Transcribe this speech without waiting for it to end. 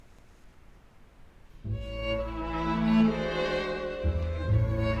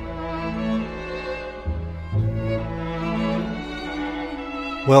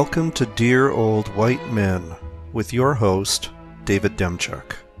Welcome to Dear Old White Men with your host, David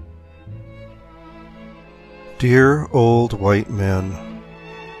Demchuk. Dear old white men,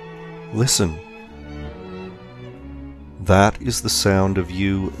 listen. That is the sound of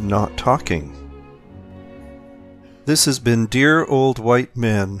you not talking. This has been Dear Old White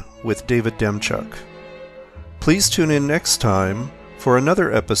Men with David Demchuk. Please tune in next time for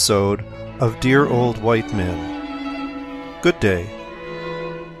another episode of Dear Old White Men. Good day.